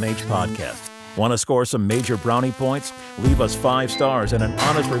CXMH podcast. Want to score some major brownie points? Leave us 5 stars and an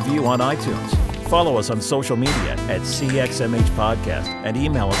honest review on iTunes. Follow us on social media at CXMH Podcast and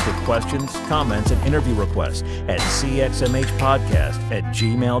email us with questions, comments, and interview requests at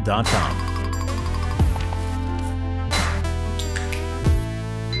cxmhpodcast@gmail.com.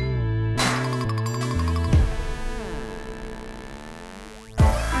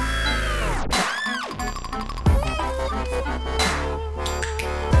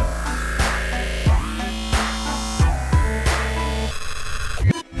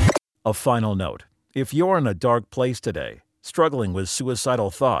 A final note. If you're in a dark place today, struggling with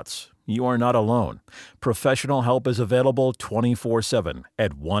suicidal thoughts, you are not alone. Professional help is available 24/7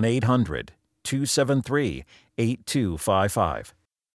 at 1-800-273-8255.